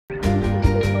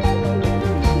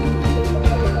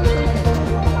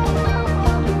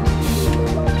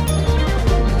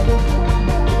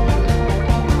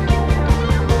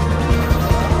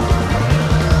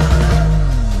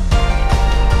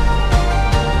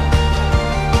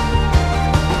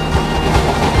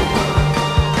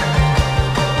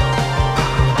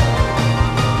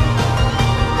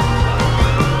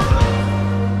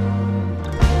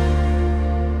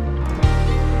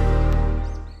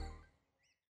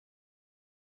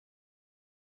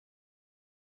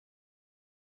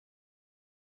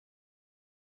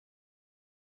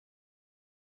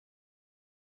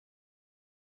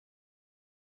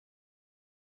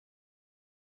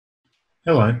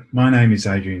Hello, my name is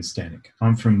Adrian Stanic.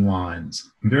 I'm from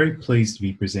Lyons. I'm very pleased to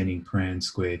be presenting Prahran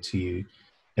Square to you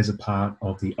as a part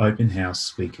of the Open House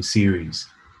Speaker Series.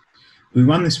 We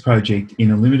won this project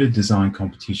in a limited design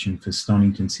competition for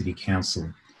Stonington City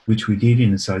Council, which we did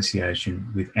in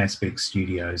association with Aspect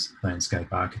Studios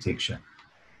Landscape Architecture.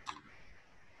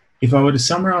 If I were to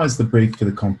summarise the brief for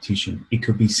the competition, it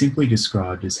could be simply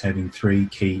described as having three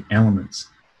key elements.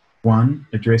 One,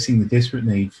 addressing the desperate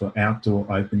need for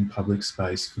outdoor open public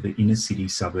space for the inner city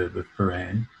suburb of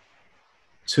Prahran.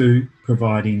 Two,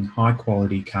 providing high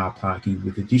quality car parking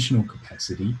with additional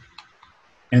capacity.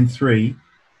 And three,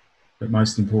 but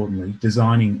most importantly,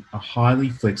 designing a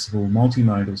highly flexible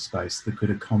multimodal space that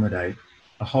could accommodate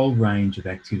a whole range of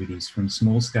activities from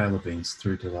small scale events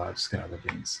through to large scale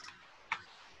events.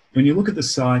 When you look at the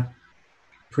site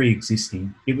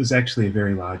pre-existing, it was actually a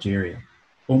very large area,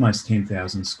 almost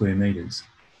 10,000 square metres.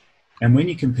 And when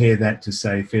you compare that to,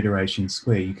 say, Federation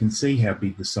Square, you can see how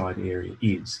big the site area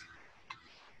is.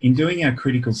 In doing our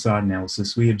critical site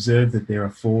analysis, we observed that there are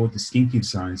four distinctive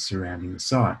zones surrounding the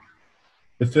site.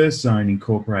 The first zone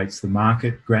incorporates the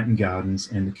market, Grattan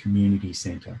Gardens and the community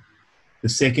centre. The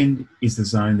second is the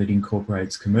zone that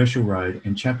incorporates Commercial Road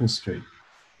and Chapel Street.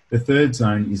 The third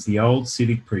zone is the old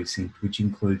civic precinct, which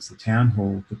includes the town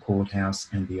hall, the courthouse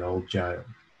and the old jail.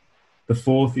 The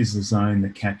fourth is the zone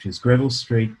that captures Greville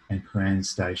Street and Prahran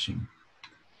Station.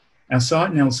 Our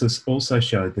site analysis also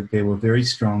showed that there were very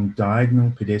strong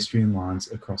diagonal pedestrian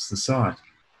lines across the site.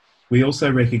 We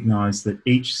also recognised that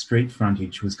each street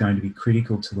frontage was going to be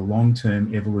critical to the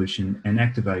long-term evolution and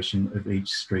activation of each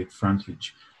street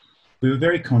frontage. We were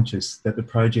very conscious that the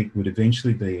project would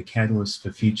eventually be a catalyst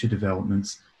for future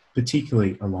developments,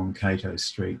 particularly along Cato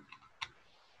Street.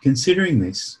 Considering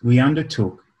this, we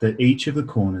undertook that each of the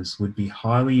corners would be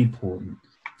highly important,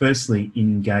 firstly in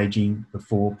engaging the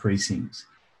four precincts,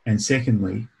 and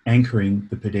secondly, anchoring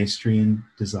the pedestrian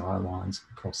desire lines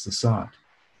across the site.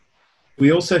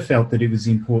 We also felt that it was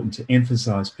important to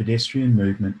emphasise pedestrian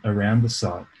movement around the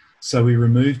site, so we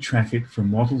removed traffic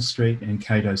from Wattle Street and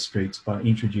Cato Streets by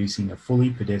introducing a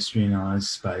fully pedestrianised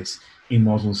space in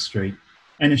Wattle Street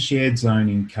and a shared zone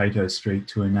in Cato Street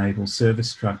to enable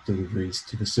service truck deliveries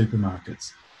to the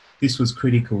supermarkets. This was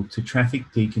critical to traffic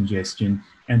decongestion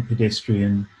and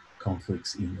pedestrian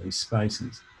conflicts in these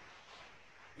spaces.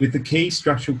 With the key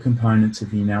structural components of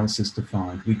the analysis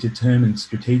defined, we determined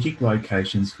strategic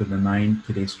locations for the main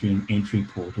pedestrian entry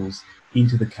portals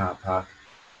into the car park,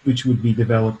 which would be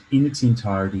developed in its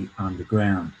entirety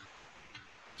underground.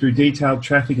 Through detailed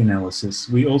traffic analysis,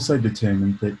 we also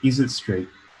determined that Izzard Street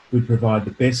would provide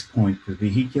the best point for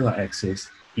vehicular access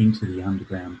into the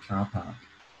underground car park.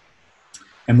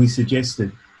 And we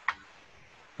suggested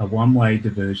a one-way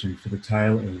diversion for the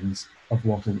tail ends of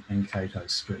Wattle and Cato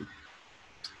Street.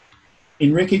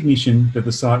 In recognition that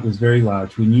the site was very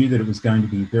large, we knew that it was going to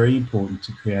be very important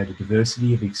to create a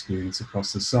diversity of experience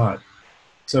across the site.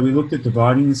 So we looked at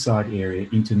dividing the site area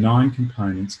into 9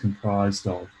 components comprised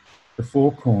of the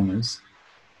four corners,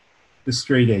 the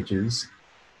street edges,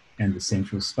 and the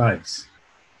central space.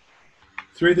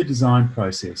 Through the design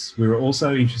process, we were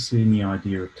also interested in the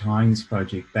idea of tying this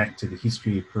project back to the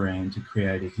history of Prahran to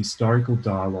create a historical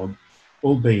dialogue,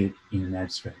 albeit in an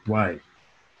abstract way.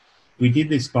 We did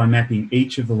this by mapping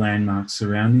each of the landmarks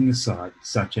surrounding the site,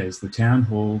 such as the Town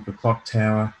Hall, the Clock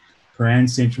Tower, Prahran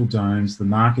Central Domes, the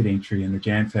Market Entry and the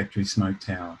Jam Factory Smoke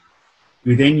Tower.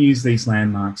 We then used these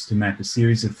landmarks to map a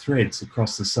series of threads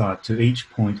across the site to each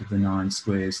point of the 9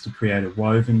 squares to create a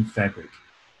woven fabric.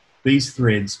 These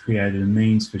threads created a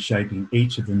means for shaping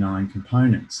each of the 9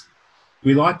 components.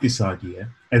 We liked this idea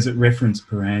as it referenced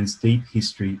Prahran's deep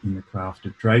history in the craft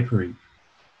of drapery.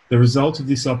 The result of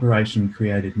this operation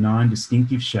created 9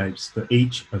 distinctive shapes for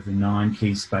each of the 9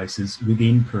 key spaces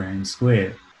within Prahran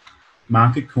Square: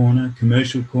 Market Corner,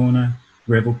 Commercial Corner,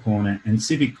 Greville Corner and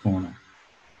Civic Corner.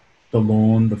 The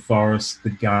lawn, the forest,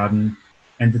 the garden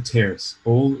and the terrace,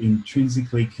 all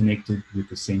intrinsically connected with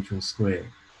the central square.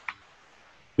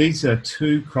 These are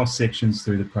 2 cross-sections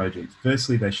through the project.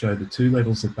 Firstly, they show the 2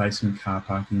 levels of basement car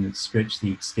parking that stretch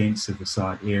the extents of the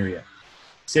site area.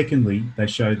 Secondly, they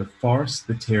show the forest,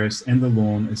 the terrace and the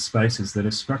lawn as spaces that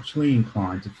are structurally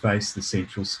inclined to face the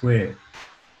central square.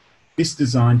 This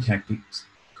design tactic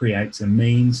creates a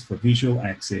means for visual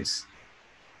access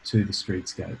to the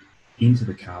streetscape, into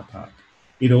the car park.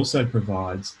 It also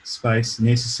provides space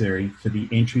necessary for the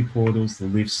entry portals, the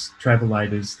lifts,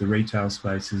 travellators, the retail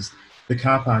spaces, the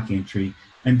car park entry,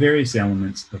 and various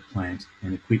elements of plant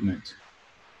and equipment.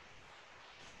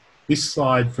 This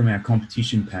slide from our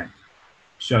competition pack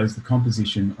shows the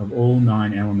composition of all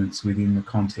 9 elements within the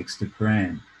context of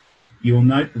Prahran. You will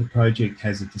note that the project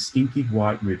has a distinctive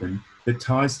white ribbon that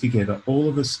ties together all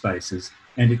of the spaces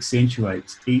and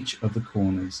accentuates each of the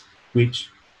corners, which,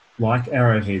 like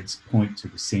arrowheads, point to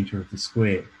the centre of the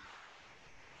square.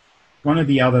 One of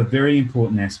the other very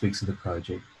important aspects of the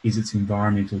project is its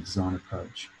environmental design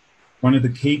approach. One of the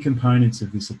key components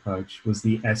of this approach was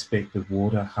the aspect of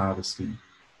water harvesting.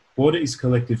 Water is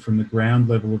collected from the ground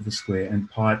level of the square and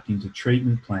piped into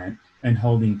treatment plant and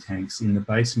holding tanks in the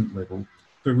basement level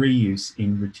for reuse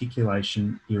in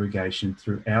reticulation irrigation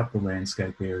throughout the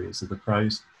landscape areas of the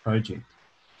project.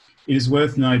 It is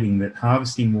worth noting that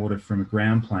harvesting water from a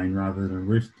ground plane rather than a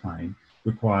roof plane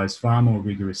requires far more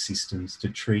rigorous systems to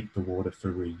treat the water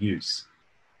for reuse.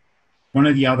 One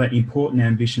of the other important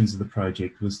ambitions of the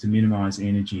project was to minimise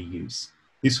energy use.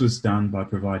 This was done by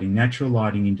providing natural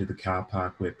lighting into the car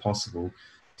park where possible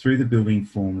through the building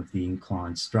form of the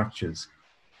inclined structures.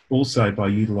 Also by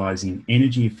utilising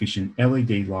energy efficient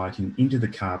LED lighting into the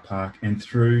car park and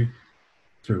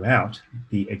throughout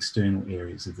the external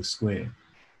areas of the square.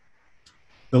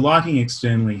 The lighting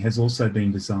externally has also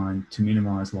been designed to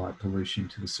minimise light pollution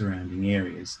to the surrounding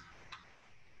areas.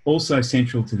 Also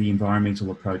central to the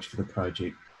environmental approach for the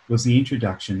project was the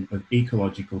introduction of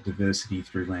ecological diversity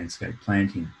through landscape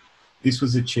planting. This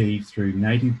was achieved through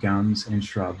native gums and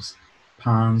shrubs,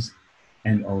 palms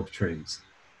and olive trees,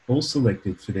 all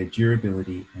selected for their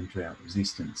durability and drought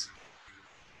resistance.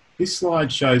 This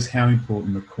slide shows how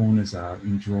important the corners are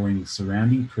in drawing the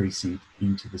surrounding precinct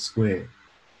into the square.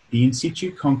 The in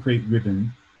situ concrete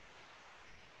ribbon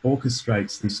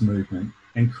orchestrates this movement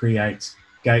and creates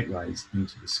gateways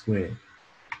into the square.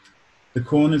 The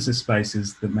corners are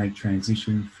spaces that make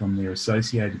transition from their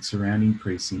associated surrounding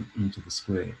precinct into the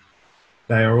square.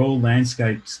 They are all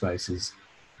landscape spaces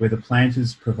where the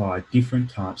planters provide different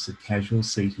types of casual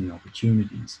seating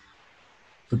opportunities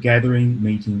for gathering,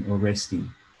 meeting or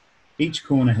resting. Each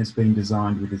corner has been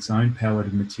designed with its own palette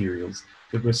of materials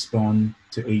that respond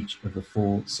to each of the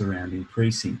 4 surrounding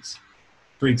precincts.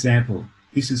 For example,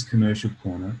 this is Commercial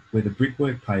Corner, where the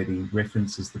brickwork paving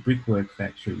references the brickwork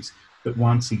factories that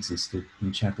once existed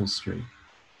in Chapel Street.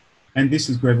 And this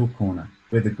is Gravel Corner,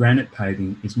 where the granite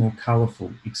paving is more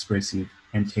colourful, expressive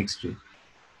and textured.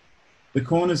 The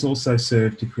corners also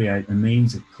serve to create a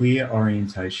means of clear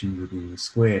orientation within the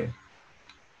square.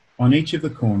 On each of the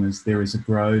corners there is a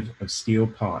grove of steel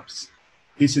pipes.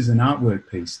 This is an artwork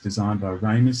piece designed by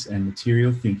Ramus and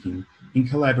Material Thinking in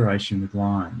collaboration with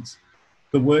Lyons.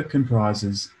 The work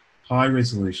comprises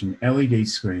high-resolution LED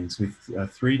screens with a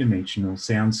 3-dimensional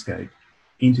soundscape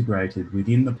integrated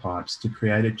within the pipes to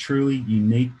create a truly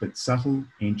unique but subtle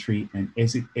entry and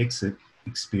exit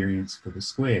experience for the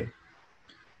square.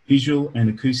 Visual and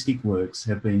acoustic works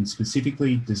have been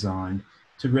specifically designed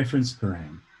to reference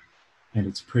Prahran and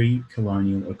its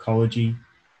pre-colonial ecology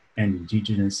and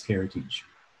Indigenous heritage.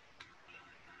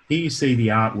 Here you see the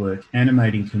artwork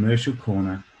animating Commercial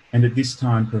Corner and at this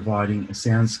time providing a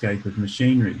soundscape of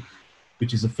machinery,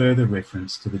 which is a further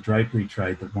reference to the drapery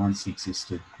trade that once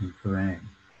existed in Prahran.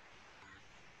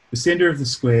 The centre of the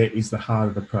square is the heart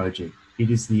of the project. It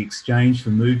is the exchange for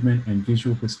movement and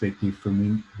visual perspective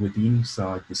from within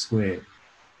inside the square.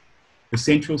 The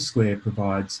central square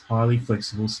provides highly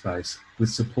flexible space with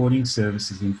supporting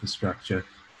services infrastructure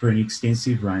for an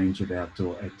extensive range of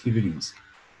outdoor activities.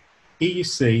 Here you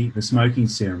see the smoking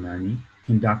ceremony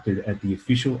conducted at the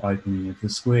official opening of the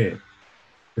square.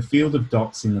 The field of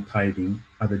dots in the paving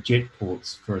are the jet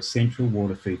ports for a central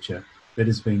water feature that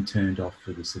has been turned off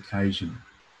for this occasion.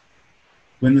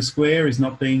 When the square is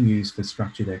not being used for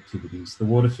structured activities, the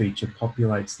water feature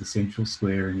populates the central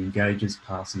square and engages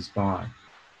passers-by.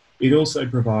 It also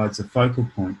provides a focal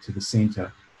point to the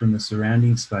centre from the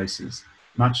surrounding spaces,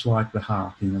 much like the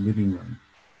hearth in the living room.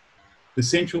 The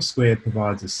central square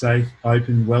provides a safe,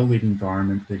 open, well-lit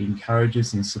environment that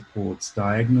encourages and supports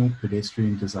diagonal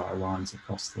pedestrian desire lines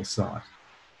across the site.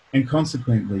 And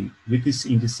consequently, with this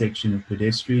intersection of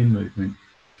pedestrian movement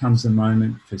comes a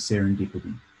moment for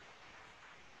serendipity.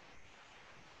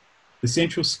 The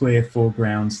central square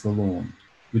foregrounds the lawn,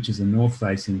 which is a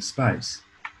north-facing space.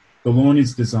 The lawn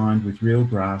is designed with real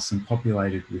grass and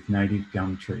populated with native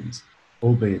gum trees,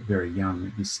 albeit very young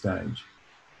at this stage.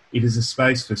 It is a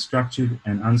space for structured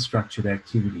and unstructured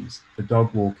activities, for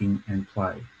dog walking and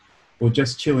play, or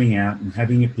just chilling out and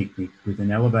having a picnic with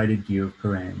an elevated view of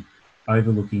Prahran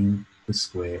overlooking the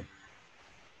square.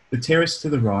 The terrace to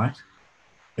the right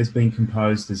has been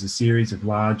composed as a series of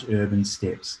large urban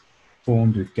steps,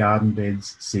 formed with garden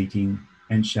beds, seating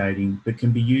and shading that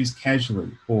can be used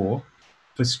casually or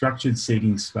for structured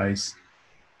seating space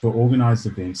for organised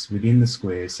events within the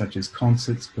square such as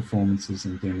concerts, performances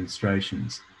and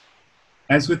demonstrations.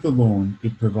 As with the lawn,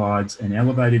 it provides an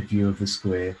elevated view of the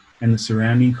square and the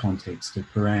surrounding context of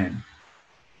Prahran.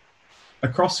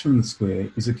 Across from the square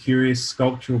is a curious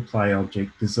sculptural play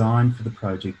object designed for the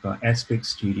project by Aspect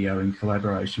Studio in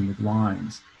collaboration with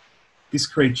Lyons. This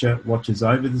creature watches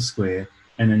over the square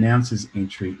and announces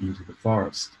entry into the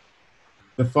forest.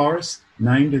 The forest,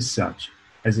 named as such,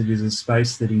 as it is a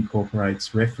space that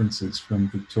incorporates references from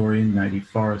Victorian native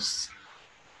forests.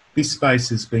 This space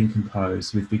has been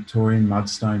composed with Victorian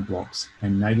mudstone blocks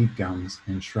and native gums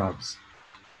and shrubs.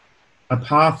 A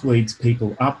path leads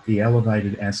people up the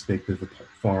elevated aspect of the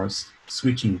forest,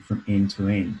 switching from end to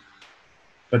end.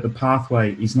 But the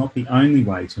pathway is not the only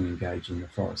way to engage in the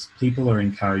forest. People are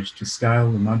encouraged to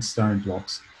scale the mudstone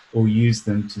blocks or use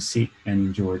them to sit and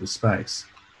enjoy the space.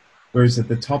 Whereas at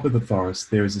the top of the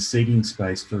forest, there is a seating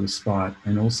space for respite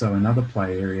and also another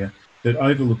play area that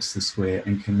overlooks the square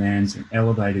and commands an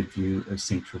elevated view of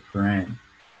central Prahran.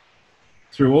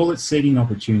 Through all its seating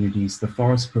opportunities, the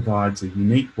forest provides a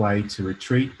unique way to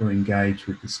retreat or engage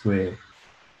with the square.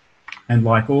 And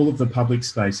like all of the public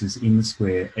spaces in the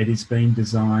square, it is being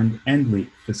designed and lit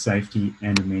for safety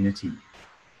and amenity.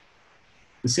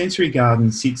 The sensory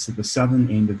garden sits at the southern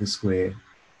end of the square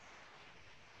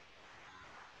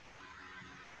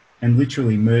and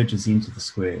literally merges into the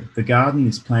square. The garden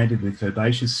is planted with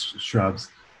herbaceous shrubs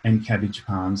and cabbage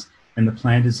palms, and the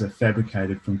planters are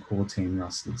fabricated from Corten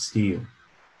rusted steel.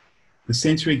 The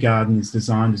sensory garden is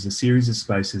designed as a series of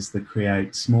spaces that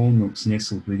create small nooks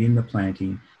nestled within the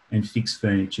planting and fixed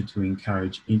furniture to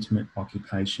encourage intimate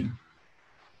occupation.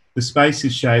 The space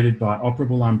is shaded by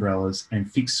operable umbrellas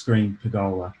and fixed screen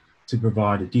pergola to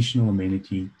provide additional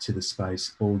amenity to the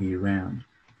space all year round.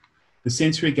 The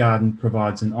sensory garden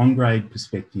provides an on-grade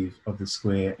perspective of the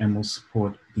square and will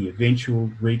support the eventual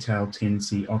retail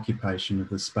tenancy occupation of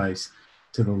the space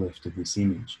to the left of this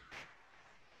image.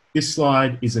 This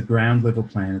slide is a ground level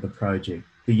plan of the project.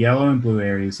 The yellow and blue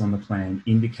areas on the plan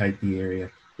indicate the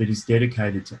area that is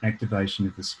dedicated to activation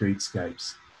of the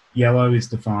streetscapes. Yellow is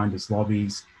defined as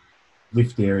lobbies,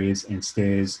 lift areas and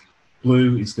stairs.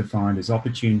 Blue is defined as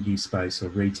opportunity space or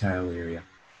retail area.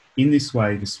 In this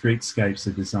way, the streetscapes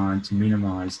are designed to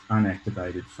minimise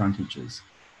unactivated frontages.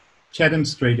 Chatham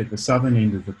Street at the southern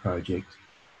end of the project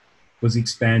was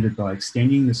expanded by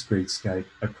extending the streetscape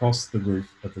across the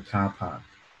roof of the car park.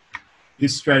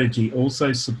 This strategy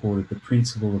also supported the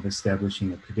principle of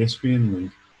establishing a pedestrian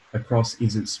link across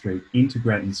Izzard Street into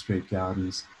Grattan Street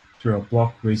Gardens through a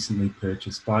block recently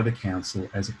purchased by the council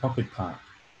as a pocket park.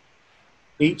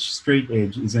 Each street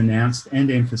edge is announced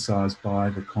and emphasised by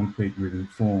the concrete ribbon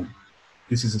form.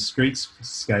 This is a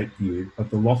streetscape view of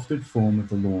the lofted form of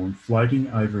the lawn floating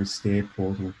over a stair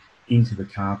portal into the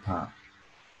car park.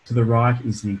 To the right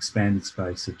is the expanded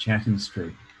space of Chatham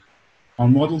Street.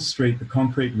 On Wattle Street, the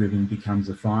concrete ribbon becomes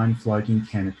a fine floating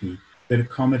canopy that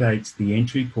accommodates the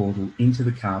entry portal into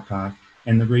the car park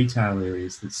and the retail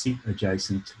areas that sit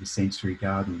adjacent to the sensory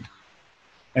garden.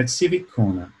 At Civic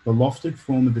Corner, the lofted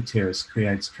form of the terrace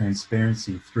creates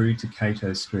transparency through to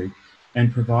Cato Street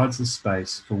and provides the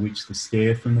space for which the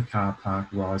stair from the car park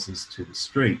rises to the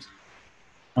street.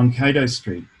 On Cato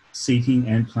Street, seating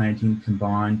and planting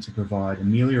combine to provide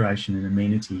amelioration and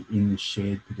amenity in the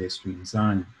shared pedestrian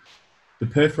zone. The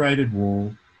perforated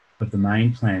wall of the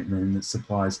main plant room that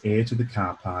supplies air to the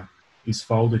car park is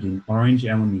folded in orange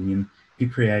aluminium to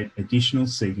create additional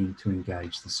seating to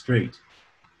engage the street.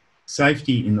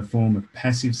 Safety in the form of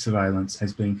passive surveillance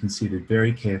has been considered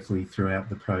very carefully throughout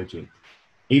the project.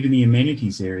 Even the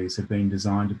amenities areas have been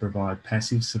designed to provide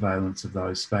passive surveillance of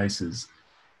those spaces,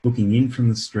 looking in from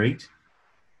the street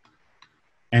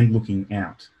and looking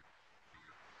out.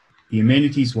 The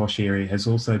amenities wash area has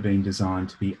also been designed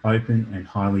to be open and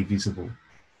highly visible.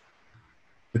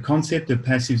 The concept of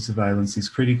passive surveillance is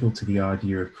critical to the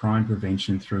idea of crime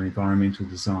prevention through environmental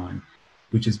design,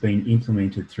 which has been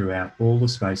implemented throughout all the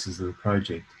spaces of the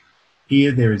project.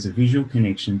 Here there is a visual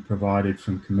connection provided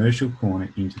from Commercial Corner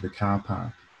into the car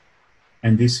park,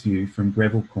 and this view from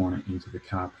Greville Corner into the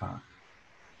car park,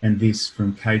 and this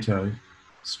from Cato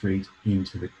Street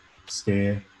into the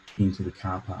stair into the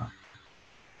car park.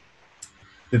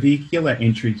 The vehicular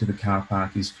entry to the car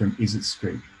park is from Izzard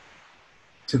Street.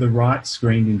 To the right,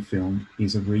 screened in film,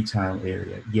 is a retail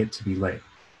area yet to be let.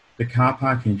 The car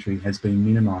park entry has been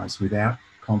minimised without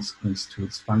consequence to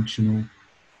its functional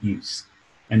use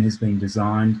and has been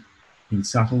designed in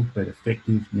subtle but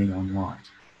effective neon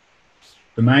light.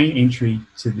 The main entry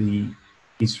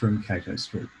is from Cato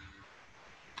Street.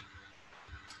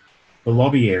 The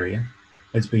lobby area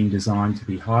has been designed to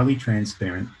be highly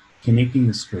transparent, connecting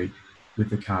the street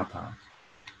with the car park.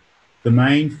 The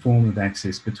main form of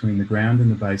access between the ground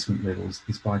and the basement levels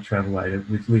is by travelator,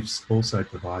 with lifts also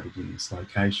provided in this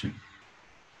location.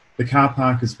 The car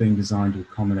park has been designed to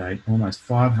accommodate almost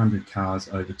 500 cars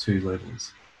over 2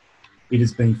 levels. It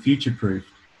has been future-proofed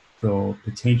for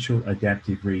potential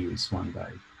adaptive reuse one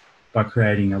day by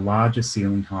creating a larger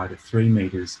ceiling height of 3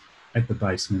 metres at the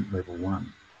basement level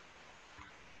 1.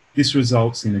 This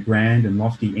results in a grand and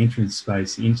lofty entrance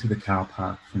space into the car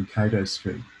park from Cato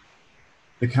Street.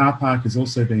 The car park has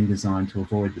also been designed to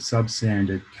avoid the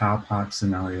substandard car park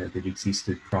scenario that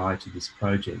existed prior to this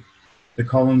project. The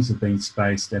columns have been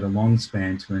spaced at a long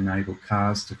span to enable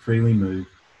cars to freely move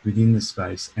within the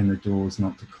space and the doors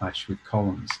not to clash with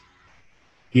columns.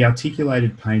 The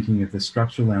articulated painting of the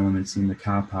structural elements in the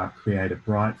car park create a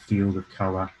bright field of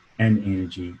colour and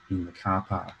energy in the car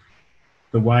park.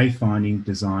 The wayfinding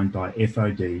designed by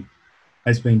FOD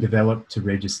has been developed to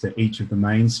register each of the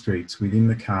main streets within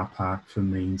the car park for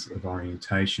means of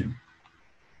orientation.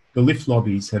 The lift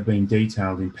lobbies have been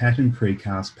detailed in patterned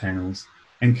precast panels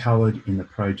and coloured in the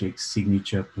project's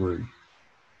signature blue.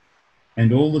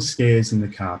 And all the stairs in the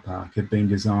car park have been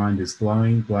designed as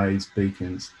glowing glazed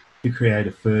beacons to create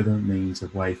a further means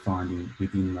of wayfinding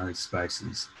within those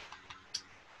spaces.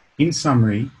 In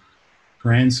summary,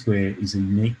 Prahran Square is a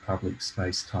unique public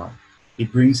space type.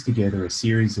 It brings together a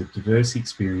series of diverse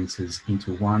experiences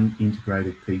into one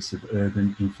integrated piece of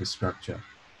urban infrastructure.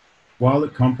 While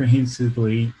it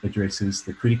comprehensively addresses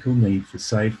the critical need for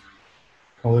safe,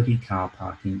 quality car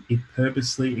parking, it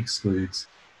purposely excludes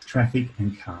traffic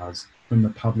and cars from the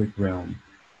public realm,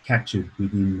 captured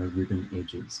within the ribbon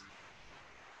edges.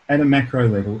 At a macro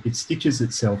level, it stitches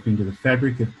itself into the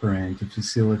fabric of Prahran to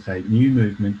facilitate new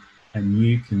movement and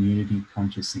new community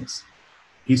consciousness.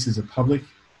 This is a public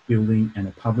building and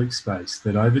a public space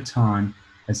that over time,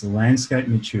 as the landscape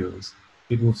matures,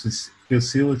 it will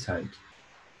facilitate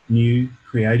new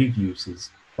creative uses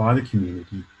by the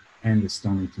community and the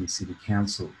Stonnington City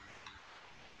Council.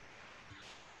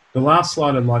 The last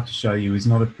slide I'd like to show you is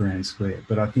not of Prahran Square,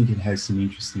 but I think it has some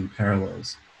interesting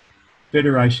parallels.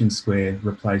 Federation Square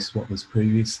replaced what was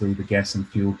previously the gas and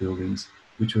fuel buildings,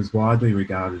 which was widely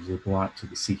regarded as a blight to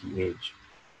the city edge.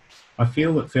 I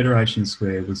feel that Federation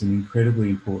Square was an incredibly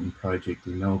important project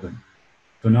in Melbourne,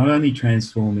 for not only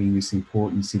transforming this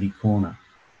important city corner,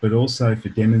 but also for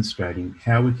demonstrating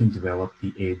how we can develop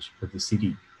the edge of the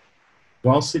city.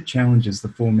 Whilst it challenges the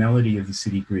formality of the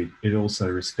city grid, it also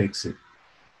respects it.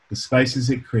 The spaces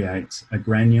it creates are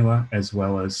granular as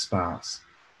well as sparse.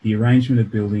 The arrangement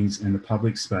of buildings and the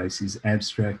public space is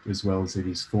abstract as well as it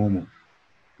is formal.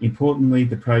 Importantly,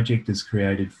 the project has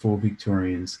created for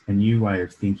Victorians a new way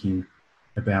of thinking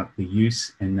about the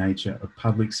use and nature of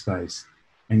public space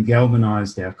and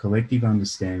galvanised our collective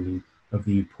understanding of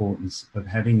the importance of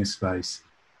having a space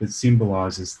that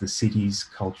symbolises the city's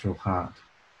cultural heart.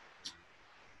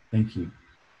 Thank you.